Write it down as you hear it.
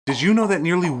Did you know that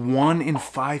nearly 1 in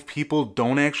 5 people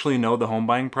don't actually know the home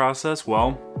buying process?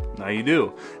 Well, now you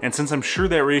do. And since I'm sure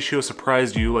that ratio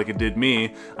surprised you like it did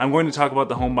me, I'm going to talk about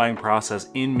the home buying process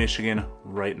in Michigan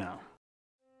right now.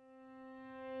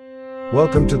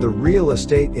 Welcome to the Real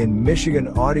Estate in Michigan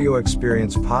Audio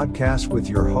Experience podcast with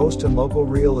your host and local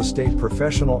real estate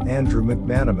professional, Andrew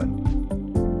McManaman.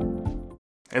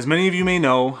 As many of you may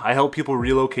know, I help people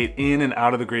relocate in and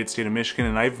out of the great state of Michigan,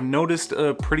 and I've noticed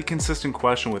a pretty consistent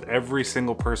question with every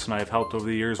single person I've helped over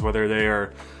the years, whether they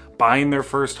are buying their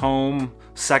first home,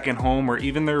 second home, or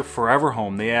even their forever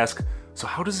home. They ask, so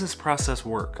how does this process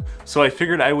work? So I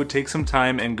figured I would take some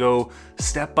time and go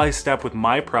step by step with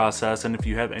my process, and if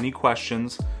you have any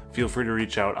questions, feel free to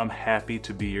reach out. I'm happy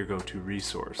to be your go-to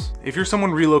resource. If you're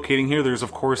someone relocating here, there's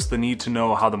of course the need to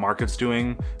know how the market's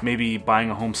doing, maybe buying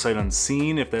a home sight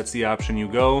unseen if that's the option you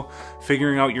go,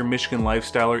 figuring out your Michigan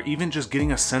lifestyle, or even just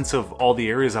getting a sense of all the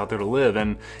areas out there to live.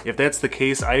 And if that's the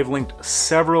case, I have linked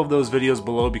several of those videos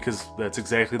below because that's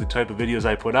exactly the type of videos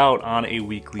I put out on a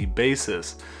weekly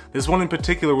basis. This one in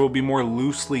particular will be more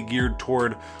loosely geared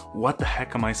toward what the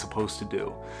heck am I supposed to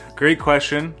do? Great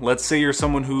question. Let's say you're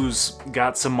someone who's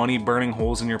got some money burning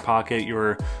holes in your pocket,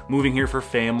 you're moving here for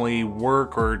family,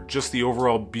 work, or just the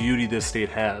overall beauty this state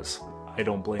has. I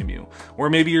don't blame you. Or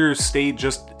maybe your state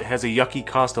just has a yucky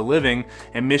cost of living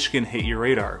and Michigan hit your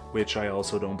radar, which I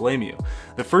also don't blame you.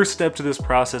 The first step to this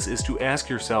process is to ask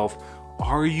yourself,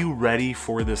 are you ready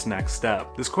for this next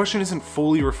step? This question isn't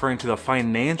fully referring to the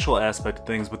financial aspect of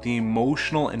things, but the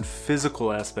emotional and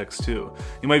physical aspects too.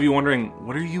 You might be wondering,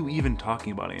 what are you even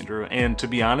talking about, Andrew? And to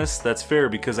be honest, that's fair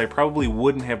because I probably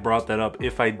wouldn't have brought that up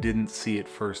if I didn't see it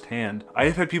firsthand. I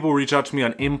have had people reach out to me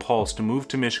on impulse to move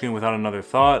to Michigan without another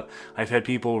thought. I've had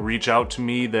people reach out to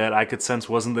me that I could sense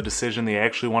wasn't the decision they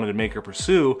actually wanted to make or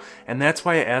pursue, and that's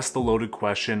why I asked the loaded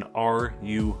question, are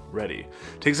you ready?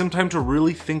 Take some time to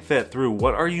really think that through.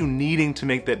 What are you needing to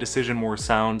make that decision more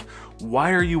sound?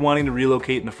 Why are you wanting to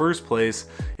relocate in the first place?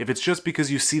 If it's just because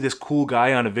you see this cool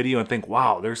guy on a video and think,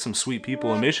 wow, there's some sweet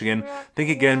people in Michigan, think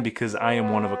again because I am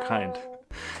one of a kind.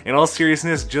 In all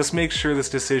seriousness, just make sure this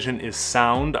decision is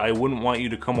sound. I wouldn't want you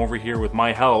to come over here with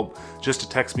my help just to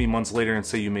text me months later and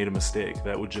say you made a mistake.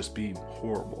 That would just be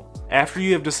horrible. After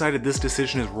you have decided this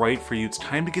decision is right for you, it's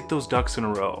time to get those ducks in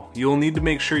a row. You'll need to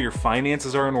make sure your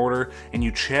finances are in order and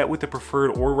you chat with the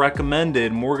preferred or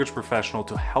recommended mortgage professional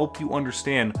to help you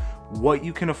understand what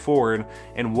you can afford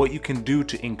and what you can do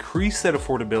to increase that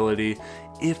affordability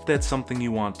if that's something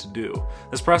you want to do.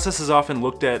 This process is often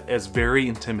looked at as very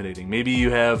intimidating. Maybe you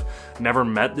have never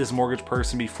met this mortgage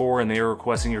person before and they are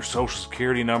requesting your social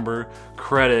security number,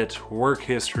 credit, work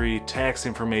history, tax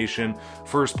information,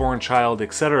 firstborn child,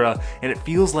 etc. And it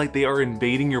feels like they are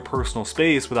invading your personal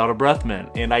space without a breath mint.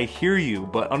 And I hear you,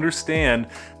 but understand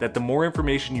that the more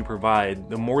information you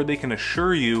provide, the more they can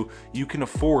assure you you can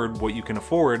afford what you can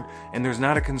afford, and there's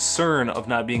not a concern of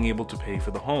not being able to pay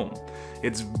for the home.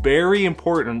 It's very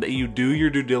important that you do your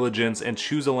due diligence and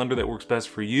choose a lender that works best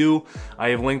for you. I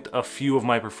have linked a few of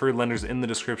my preferred lenders in the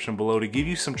description below to give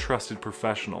you some trusted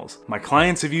professionals. My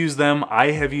clients have used them,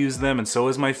 I have used them, and so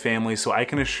has my family, so I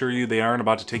can assure you they aren't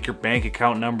about to take your bank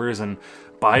account numbers and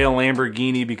buy a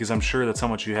Lamborghini because I'm sure that's how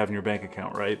much you have in your bank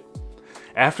account, right?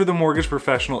 After the mortgage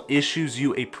professional issues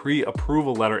you a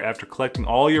pre-approval letter after collecting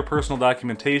all your personal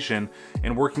documentation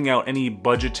and working out any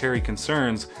budgetary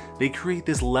concerns, they create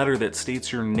this letter that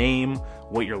states your name,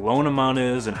 what your loan amount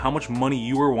is, and how much money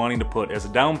you are wanting to put as a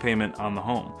down payment on the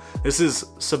home. This is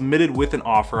submitted with an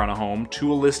offer on a home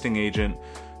to a listing agent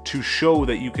to show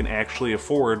that you can actually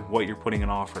afford what you're putting an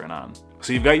offer in on.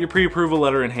 So you've got your pre-approval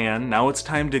letter in hand. Now it's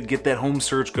time to get that home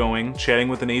search going, chatting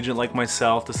with an agent like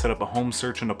myself to set up a home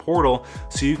search in a portal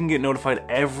so you can get notified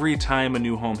every time a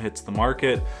new home hits the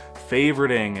market,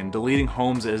 favoriting and deleting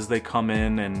homes as they come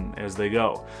in and as they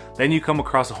go. Then you come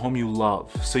across a home you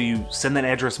love, so you send that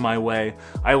address my way.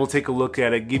 I will take a look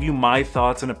at it, give you my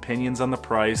thoughts and opinions on the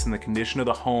price and the condition of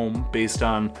the home based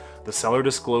on the seller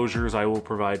disclosures I will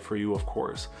provide for you, of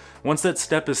course. Once that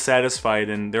step is satisfied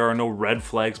and there are no red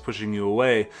flags pushing you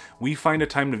away, we find a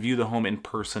time to view the home in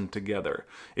person together.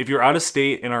 If you're out of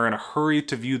state and are in a hurry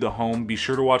to view the home, be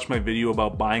sure to watch my video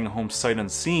about buying a home sight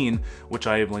unseen, which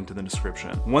I have linked in the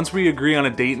description. Once we agree on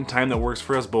a date and time that works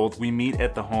for us both, we meet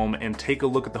at the home and take a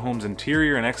look at the home's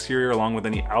interior and exterior along with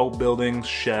any outbuildings,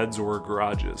 sheds, or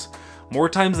garages. More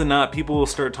times than not, people will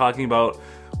start talking about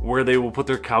where they will put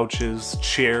their couches,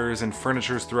 chairs, and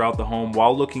furnitures throughout the home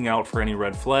while looking out for any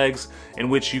red flags, in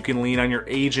which you can lean on your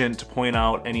agent to point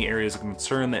out any areas of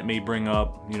concern that may bring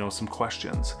up, some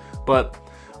questions. But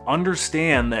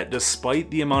Understand that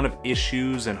despite the amount of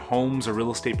issues and homes a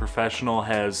real estate professional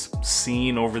has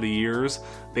seen over the years,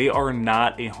 they are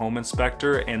not a home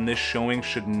inspector, and this showing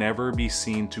should never be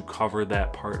seen to cover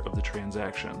that part of the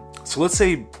transaction. So let's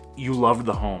say you loved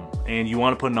the home and you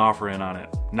want to put an offer in on it.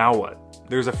 Now what?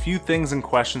 There's a few things and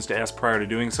questions to ask prior to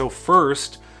doing so.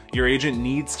 First, your agent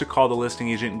needs to call the listing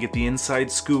agent and get the inside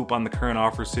scoop on the current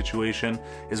offer situation,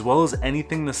 as well as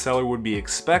anything the seller would be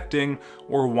expecting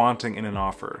or wanting in an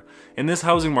offer. In this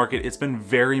housing market, it's been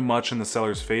very much in the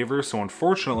seller's favor, so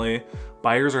unfortunately,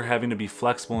 buyers are having to be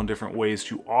flexible in different ways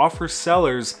to offer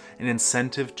sellers an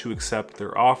incentive to accept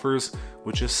their offers,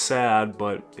 which is sad,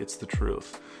 but it's the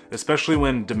truth, especially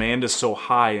when demand is so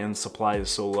high and supply is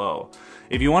so low.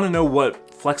 If you want to know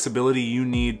what flexibility you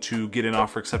need to get an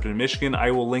offer accepted in Michigan,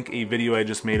 I will link a video I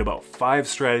just made about 5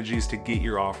 strategies to get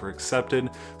your offer accepted,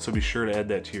 so be sure to add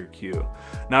that to your queue.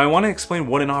 Now I want to explain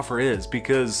what an offer is,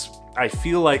 because I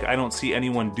feel like I don't see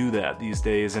anyone do that these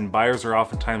days, and buyers are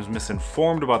oftentimes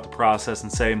misinformed about the process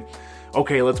and say,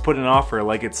 okay, let's put an offer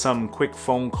like it's some quick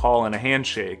phone call and a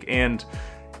handshake. And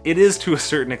it is to a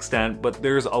certain extent, but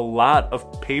there's a lot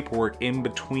of paperwork in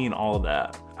between all of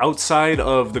that. Outside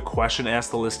of the question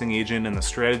asked the listing agent and the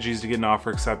strategies to get an offer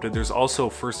accepted, there's also,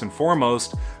 first and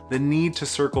foremost, the need to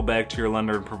circle back to your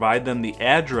lender and provide them the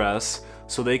address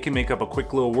so they can make up a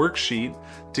quick little worksheet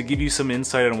to give you some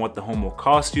insight on what the home will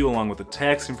cost you, along with the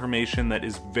tax information that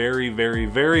is very, very,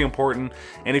 very important.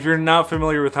 And if you're not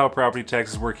familiar with how property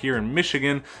taxes work here in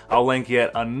Michigan, I'll link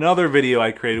yet another video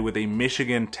I created with a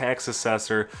Michigan tax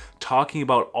assessor talking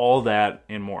about all that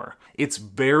and more. It's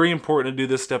very important to do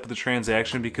this step of the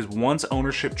transaction because once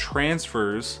ownership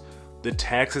transfers, the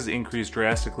taxes increase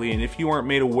drastically, and if you aren't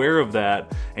made aware of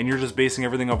that and you're just basing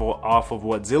everything off of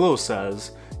what Zillow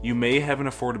says, you may have an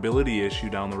affordability issue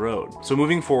down the road. So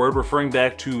moving forward, referring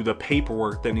back to the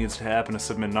paperwork that needs to happen to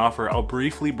submit an offer, I'll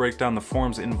briefly break down the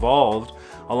forms involved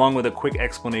along with a quick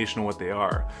explanation of what they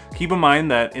are. Keep in mind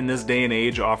that in this day and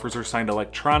age, offers are signed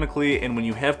electronically, and when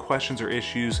you have questions or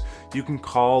issues, you can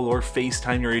call or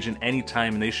FaceTime your agent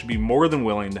anytime and they should be more than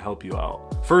willing to help you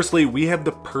out. Firstly, we have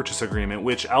the purchase agreement,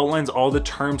 which outlines all the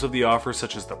terms of the offer,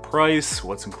 such as the price,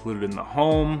 what's included in the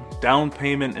home, down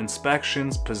payment,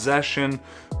 inspections, possession,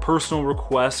 personal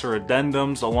requests or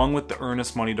addendums, along with the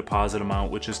earnest money deposit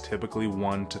amount, which is typically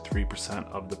 1 to 3%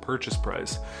 of the purchase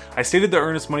price. I stated the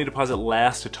earnest money deposit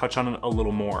last to touch on it a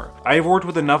little more. I have worked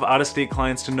with enough out-of-state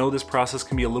clients to know this process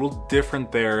can be a little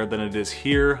different there than it is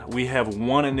here. We have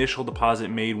one initial deposit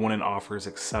made when an offer is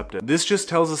accepted. This just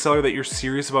tells the seller that you're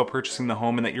serious about purchasing the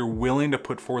home and that you're willing to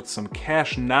put forth some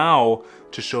cash now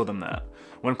to show them that.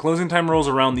 When closing time rolls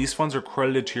around, these funds are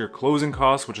credited to your closing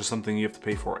costs, which is something you have to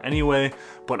pay for anyway,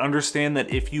 but understand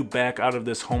that if you back out of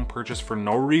this home purchase for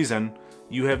no reason,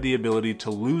 you have the ability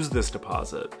to lose this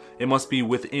deposit. It must be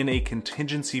within a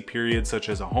contingency period, such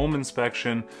as a home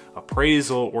inspection,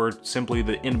 appraisal, or simply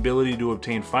the inability to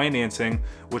obtain financing,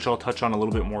 which I'll touch on a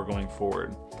little bit more going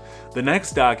forward. The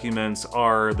next documents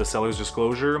are the seller's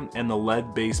disclosure and the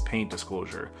lead-based paint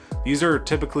disclosure. These are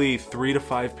typically 3 to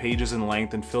 5 pages in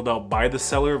length and filled out by the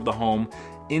seller of the home,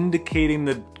 indicating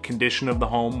the condition of the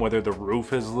home, whether the roof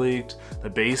has leaked, the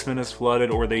basement is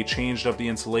flooded, or they changed up the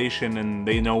insulation and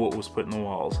they know what was put in the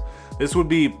walls. This would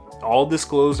be all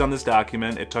disclosed on this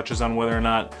document. It touches on whether or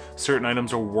not certain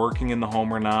items are working in the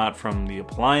home or not, from the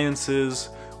appliances,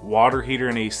 water heater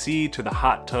and AC, to the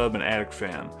hot tub and attic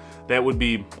fan. That would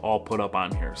be all put up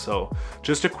on here. So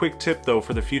just a quick tip though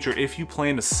for the future, if you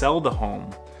plan to sell the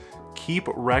home, keep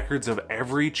records of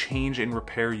every change and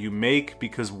repair you make,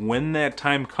 because when that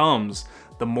time comes,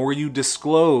 the more you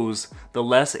disclose, the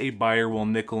less a buyer will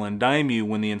nickel and dime you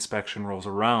when the inspection rolls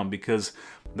around, because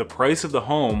the price of the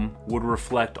home would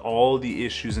reflect all the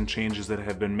issues and changes that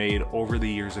have been made over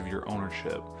the years of your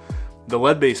ownership. The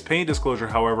lead-based paint disclosure,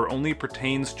 however, only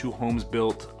pertains to homes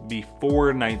built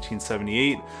before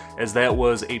 1978, as that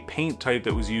was a paint type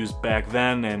that was used back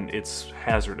then and it's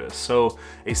hazardous. So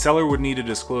a seller would need to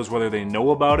disclose whether they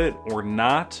know about it or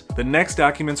not. The next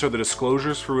documents are the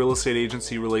disclosures for real estate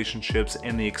agency relationships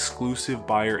and the exclusive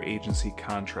buyer agency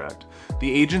contract.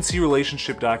 The agency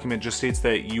relationship document just states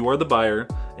that you are the buyer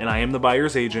and I am the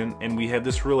buyer's agent, and we have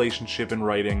this relationship in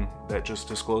writing that just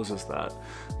discloses that.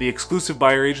 The exclusive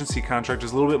buyer agency contract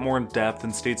is a little bit more in depth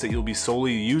and states that you'll be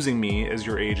solely using me as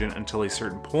your agent until a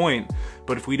certain point,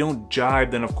 but if we don't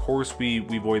jibe, then of course we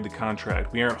void the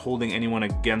contract. We aren't holding anyone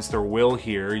against their will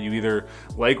here. You either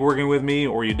like working with me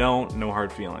or you don't, no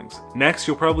hard feelings. Next,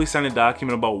 you'll probably sign a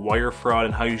document about wire fraud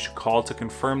and how you should call to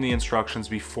confirm the instructions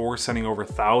before sending over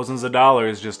thousands of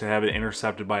dollars just to have it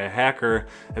intercepted by a hacker,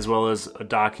 as well as a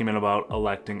document document about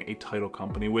electing a title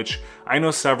company, which I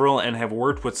know several and have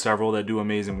worked with several that do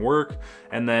amazing work.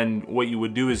 And then what you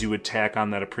would do is you would tack on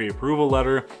that pre-approval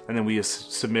letter, and then we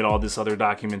submit all this other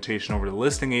documentation over to the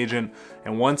listing agent.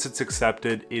 And once it's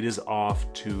accepted, it is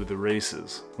off to the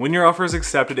races. When your offer is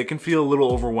accepted, it can feel a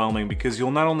little overwhelming because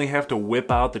you'll not only have to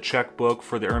whip out the checkbook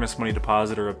for the earnest money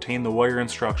deposit or obtain the wire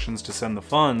instructions to send the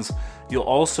funds, you'll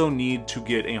also need to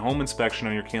get a home inspection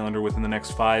on your calendar within the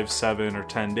next 5, 7, or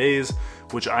 10 days,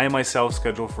 which I myself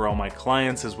schedule for all my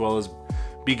clients, as well as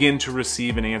begin to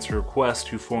receive and answer requests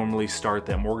to formally start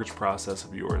that mortgage process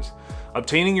of yours.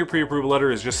 Obtaining your pre-approval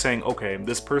letter is just saying, okay,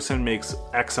 this person makes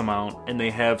X amount and they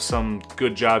have some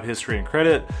good job history and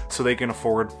credit, so they can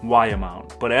afford Y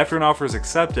amount. But after an offer is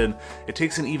accepted, it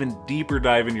takes an even deeper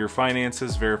dive into your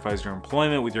finances, verifies your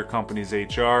employment with your company's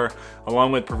HR,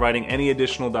 along with providing any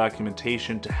additional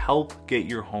documentation to help get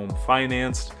your home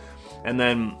financed. And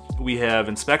then we have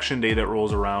inspection day that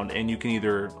rolls around, and you can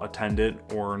either attend it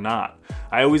or not.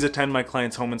 I always attend my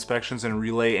clients' home inspections and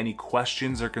relay any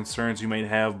questions or concerns you might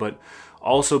have, but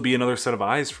also be another set of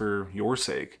eyes for your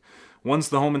sake. Once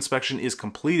the home inspection is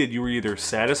completed, you are either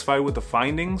satisfied with the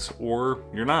findings or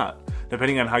you're not,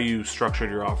 depending on how you structured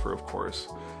your offer, of course.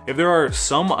 If there are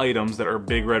some items that are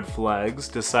big red flags,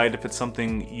 decide if it's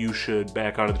something you should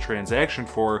back out of the transaction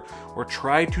for, or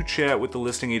try to chat with the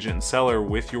listing agent and seller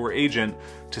with your agent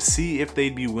to see if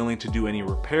they'd be willing to do any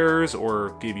repairs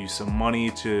or give you some money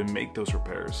to make those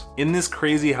repairs. In this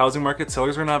crazy housing market,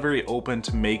 sellers are not very open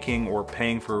to making or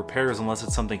paying for repairs unless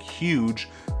it's something huge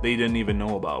they didn't even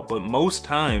know about. But most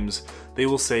times they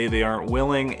will say they aren't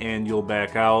willing, and you'll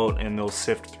back out and they'll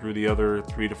sift through the other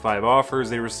 3 to 5 offers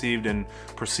they received and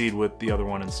proceed with the other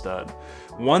one instead.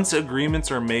 Once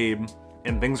agreements are made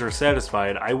and things are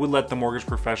satisfied, I would let the mortgage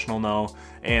professional know,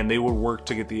 and they would work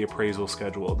to get the appraisal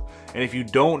scheduled. And if you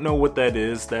don't know what that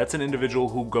is, that's an individual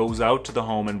who goes out to the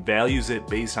home and values it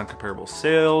based on comparable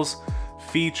sales,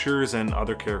 features, and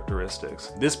other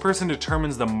characteristics. This person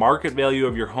determines the market value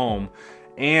of your home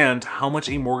and how much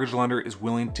a mortgage lender is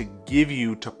willing to give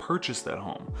you to purchase that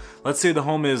home. Let's say the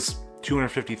home is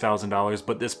 $250,000,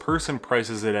 but this person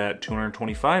prices it at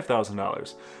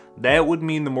 $225,000. That would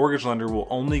mean the mortgage lender will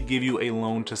only give you a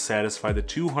loan to satisfy the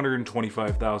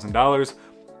 $225,000,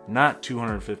 not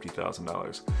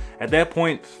 $250,000. At that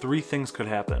point, 3 things could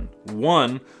happen.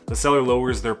 1, the seller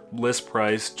lowers their list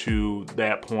price to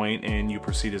that point and you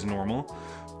proceed as normal.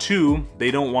 2,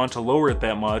 they don't want to lower it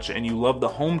that much and you love the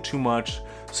home too much,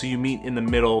 so you meet in the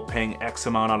middle paying X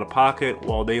amount out of pocket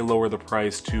while they lower the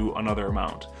price to another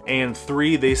amount. And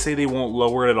 3, they say they won't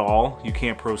lower it at all, you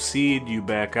can't proceed, you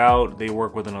back out, they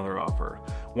work with another offer.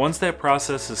 Once that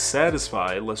process is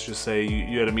satisfied, let's just say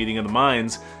you had a meeting of the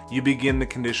minds, you begin the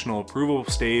conditional approval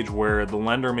stage where the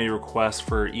lender may request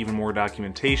for even more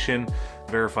documentation,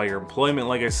 verify your employment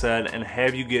like I said, and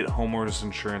have you get homeowners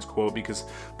insurance quote, because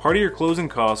part of your closing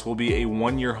costs will be a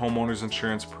 1-year homeowners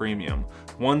insurance premium.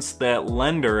 Once that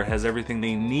lender has everything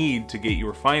they need to get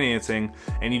your financing,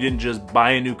 and you didn't just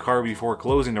buy a new car before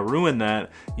closing to ruin that,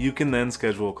 you can then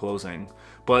schedule a closing.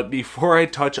 But before I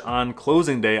touch on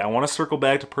closing day, I want to circle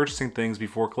back to purchasing things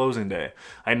before closing day.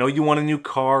 I know you want a new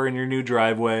car in your new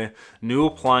driveway, new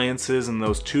appliances, and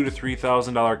those $2,000 to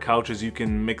 $3,000 couches you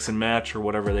can mix and match or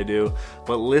whatever they do.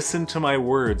 But listen to my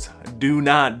words. Do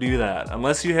not do that.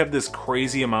 Unless you have this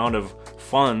crazy amount of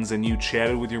funds and you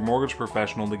chatted with your mortgage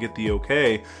professional to get the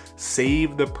okay,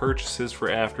 save the purchases for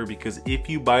after, because if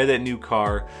you buy that new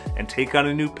car and take on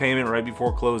a new payment right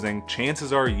before closing,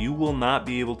 chances are you will not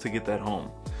be able to get that home.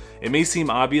 It may seem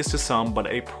obvious to some, but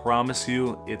I promise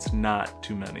you it's not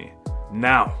too many.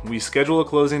 Now, we schedule a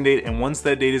closing date, and once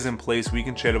that date is in place, we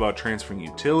can chat about transferring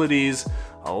utilities,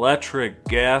 electric,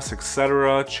 gas,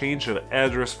 etc., change of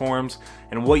address forms,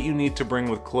 and what you need to bring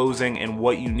with closing and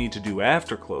what you need to do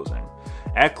after closing.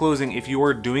 At closing, if you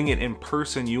are doing it in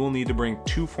person, you will need to bring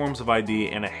 2 forms of ID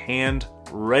and a hand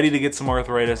ready to get some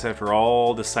arthritis after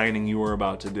all the signing you are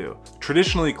about to do.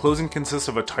 Traditionally, closing consists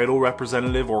of a title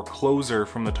representative or closer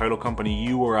from the title company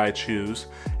you or I choose,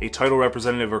 a title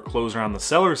representative or closer on the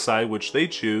seller's side, which they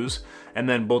choose, and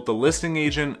then both the listing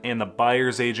agent and the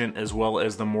buyer's agent, as well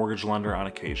as the mortgage lender on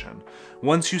occasion.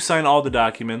 Once you sign all the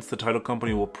documents, the title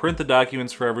company will print the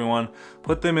documents for everyone,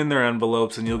 put them in their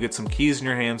envelopes, and you'll get some keys in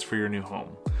your hands for your new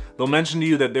home. They'll mention to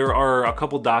you that there are a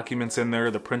couple documents in there,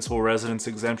 the principal residence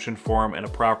exemption form and a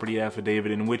property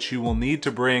affidavit, in which you will need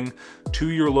to bring to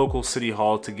your local city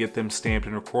hall to get them stamped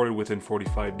and recorded within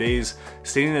 45 days,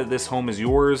 stating that this home is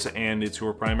yours and it's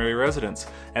your primary residence.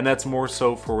 And that's more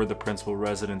so for the principal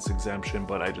residence exemption,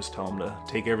 but I just tell them to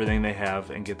take everything they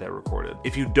have and get that recorded.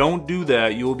 If you don't do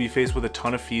that, you will be faced with a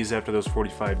ton of fees after those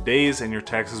 45 days, and your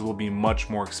taxes will be much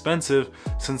more expensive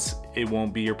since it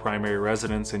won't be your primary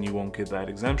residence and you won't get that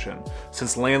exemption,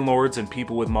 since landlords and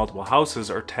people with multiple houses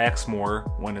are taxed more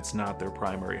when it's not their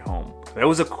primary home. That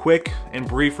was a quick and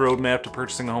brief roadmap to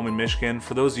purchasing a home in Michigan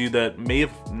for those of you that may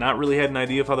have not really had an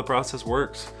idea of how the process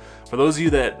works. For those of you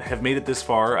that have made it this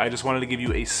far, I just wanted to give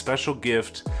you a special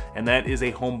gift, and that is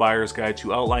a home buyer's guide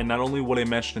to outline not only what I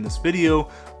mentioned in this video,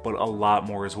 but a lot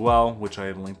more as well, which I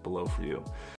have linked below for you.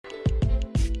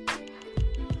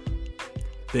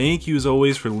 Thank you as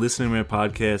always for listening to my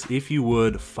podcast. If you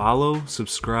would, follow,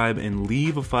 subscribe, and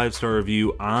leave a 5-star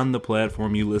review on the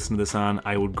platform you listen to this on.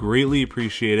 I would greatly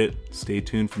appreciate it. Stay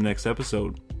tuned for the next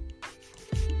episode.